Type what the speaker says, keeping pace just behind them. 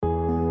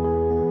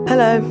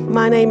Hello,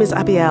 my name is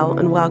Abiel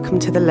and welcome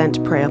to the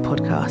Lent Prayer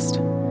Podcast.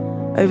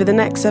 Over the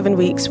next 7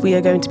 weeks, we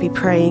are going to be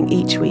praying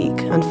each week,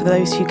 and for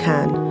those who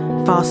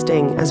can,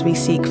 fasting as we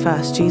seek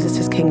first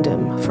Jesus'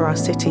 kingdom for our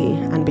city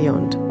and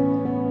beyond.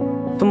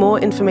 For more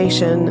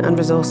information and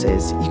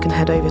resources, you can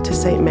head over to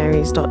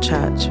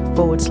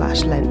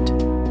stmarys.church/Lent.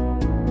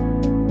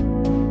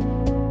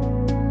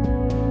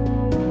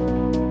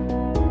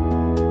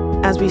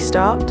 As we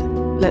start,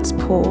 let's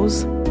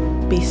pause,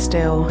 be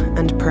still,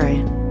 and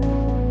pray.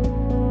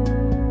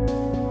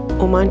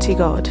 Almighty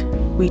God,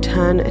 we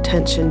turn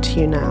attention to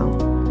you now,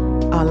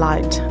 our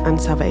light and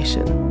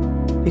salvation,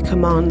 who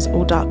commands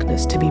all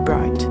darkness to be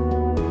bright.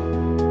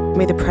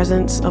 May the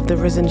presence of the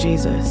risen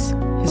Jesus,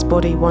 his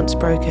body once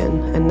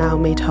broken and now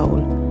made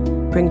whole,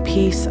 bring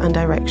peace and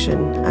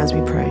direction as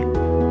we pray.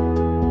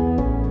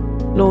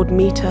 Lord,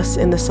 meet us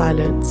in the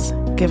silence,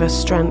 give us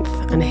strength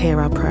and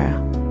hear our prayer.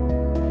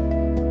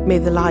 May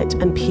the light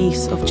and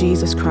peace of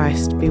Jesus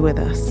Christ be with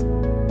us.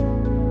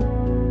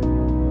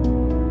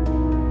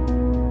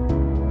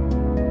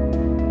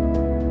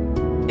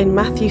 In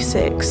Matthew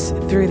 6,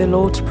 through the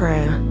Lord's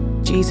Prayer,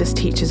 Jesus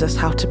teaches us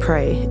how to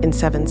pray in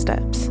 7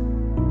 steps.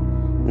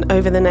 And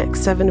over the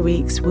next 7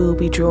 weeks, we will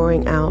be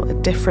drawing out a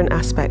different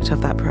aspect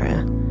of that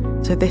prayer.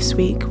 So this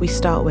week, we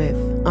start with,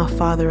 Our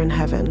Father in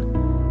heaven,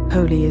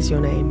 holy is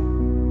your name.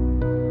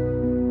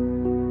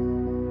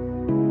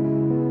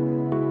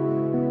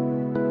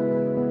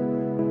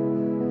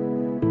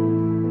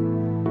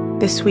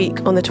 This week,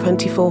 on the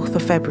 24th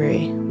of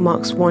February,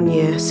 marks 1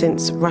 year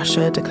since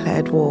Russia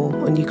declared war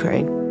on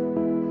Ukraine.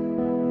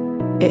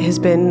 It has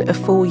been a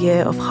full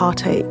year of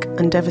heartache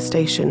and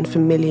devastation for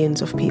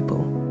millions of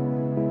people.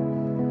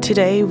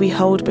 Today we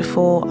hold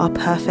before our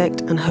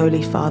perfect and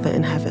holy Father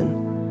in heaven,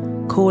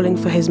 calling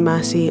for his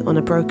mercy on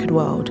a broken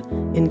world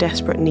in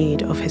desperate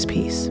need of his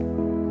peace.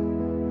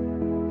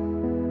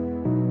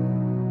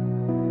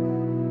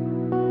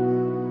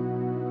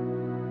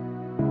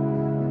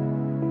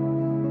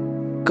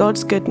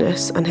 God's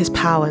goodness and his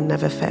power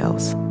never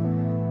fails,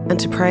 and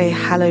to pray,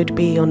 hallowed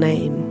be your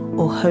name,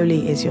 or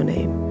holy is your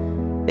name,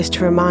 is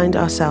to remind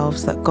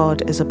ourselves that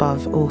God is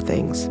above all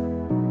things,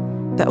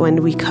 that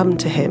when we come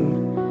to him,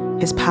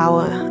 his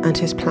power and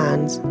his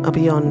plans are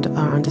beyond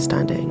our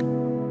understanding.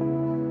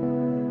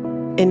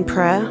 In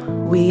prayer,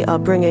 we are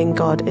bringing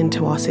God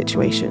into our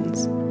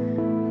situations,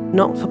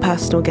 not for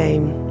personal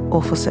gain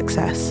or for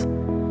success,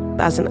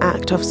 but as an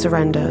act of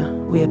surrender,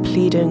 we are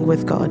pleading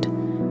with God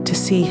to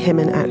see him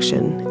in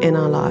action in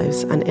our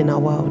lives and in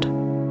our world.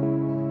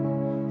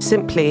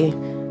 Simply,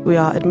 we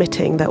are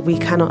admitting that we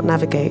cannot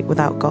navigate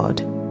without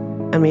God,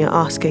 and we are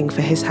asking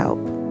for his help.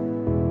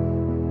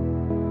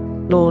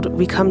 Lord,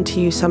 we come to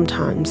you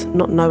sometimes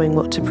not knowing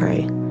what to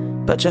pray,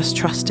 but just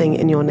trusting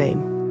in your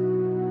name.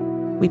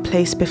 We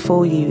place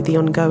before you the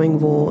ongoing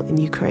war in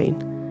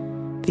Ukraine,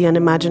 the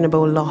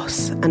unimaginable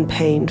loss and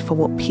pain for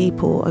what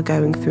people are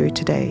going through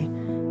today,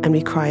 and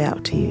we cry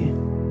out to you.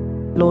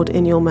 Lord,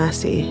 in your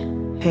mercy,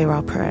 hear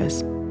our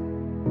prayers.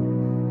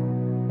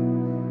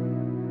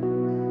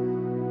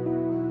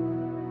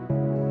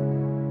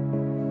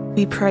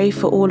 We pray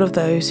for all of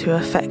those who are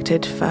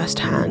affected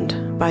firsthand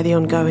by the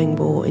ongoing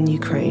war in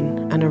Ukraine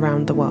and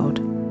around the world.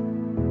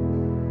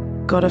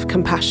 God of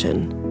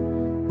compassion,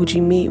 would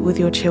you meet with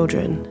your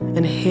children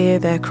and hear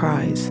their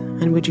cries,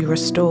 and would you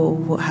restore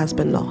what has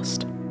been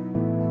lost?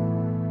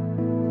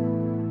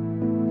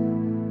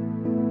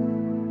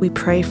 We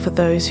pray for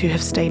those who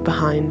have stayed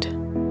behind,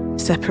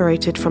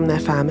 separated from their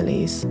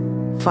families,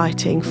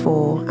 fighting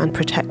for and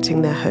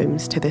protecting their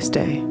homes to this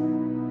day.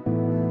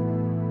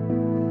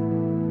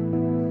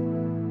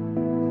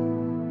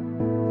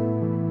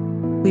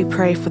 We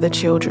pray for the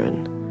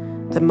children,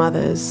 the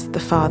mothers, the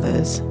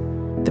fathers,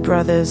 the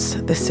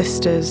brothers, the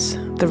sisters,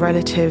 the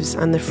relatives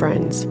and the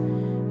friends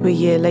who a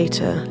year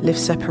later live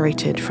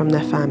separated from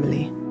their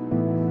family.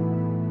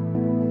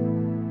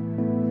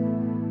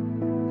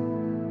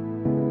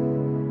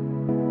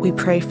 We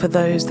pray for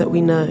those that we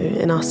know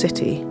in our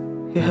city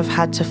who have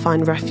had to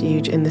find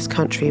refuge in this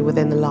country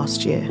within the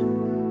last year.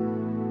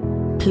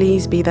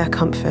 Please be their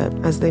comfort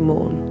as they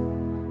mourn.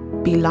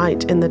 Be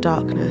light in the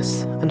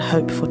darkness and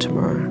hope for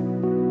tomorrow.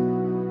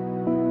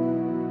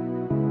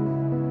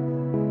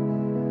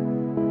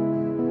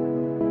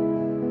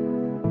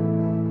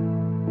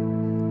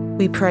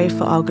 We pray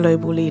for our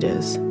global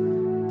leaders,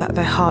 that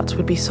their hearts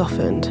would be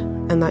softened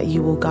and that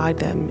you will guide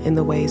them in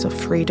the ways of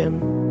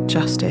freedom,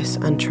 justice,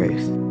 and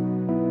truth.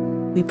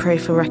 We pray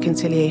for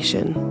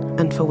reconciliation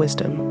and for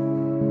wisdom.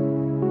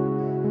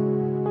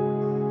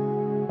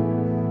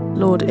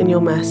 Lord, in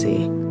your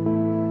mercy,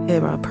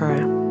 hear our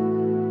prayer.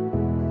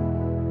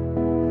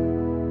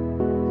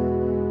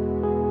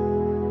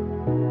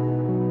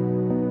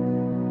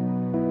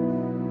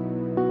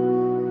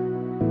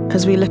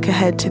 As we look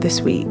ahead to this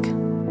week,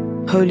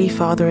 Holy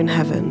Father in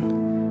heaven,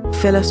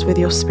 fill us with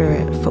your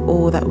Spirit for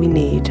all that we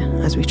need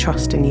as we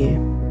trust in you.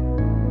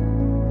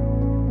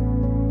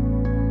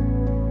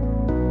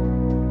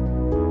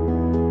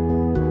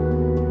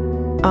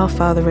 Our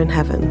Father in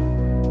heaven,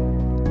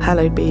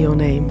 hallowed be your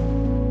name.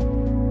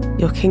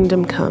 Your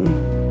kingdom come,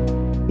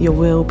 your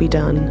will be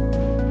done,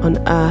 on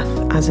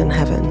earth as in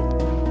heaven.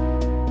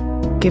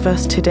 Give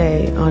us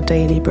today our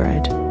daily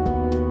bread.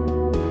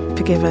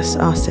 Forgive us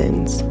our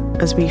sins,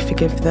 as we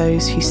forgive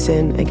those who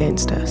sin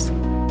against us.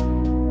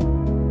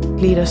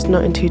 Lead us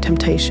not into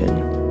temptation,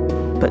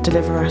 but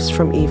deliver us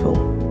from evil.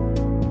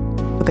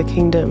 For the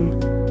kingdom,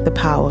 the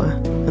power,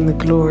 and the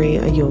glory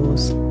are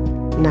yours,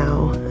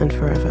 now and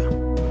forever.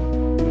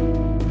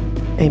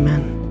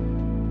 Amen.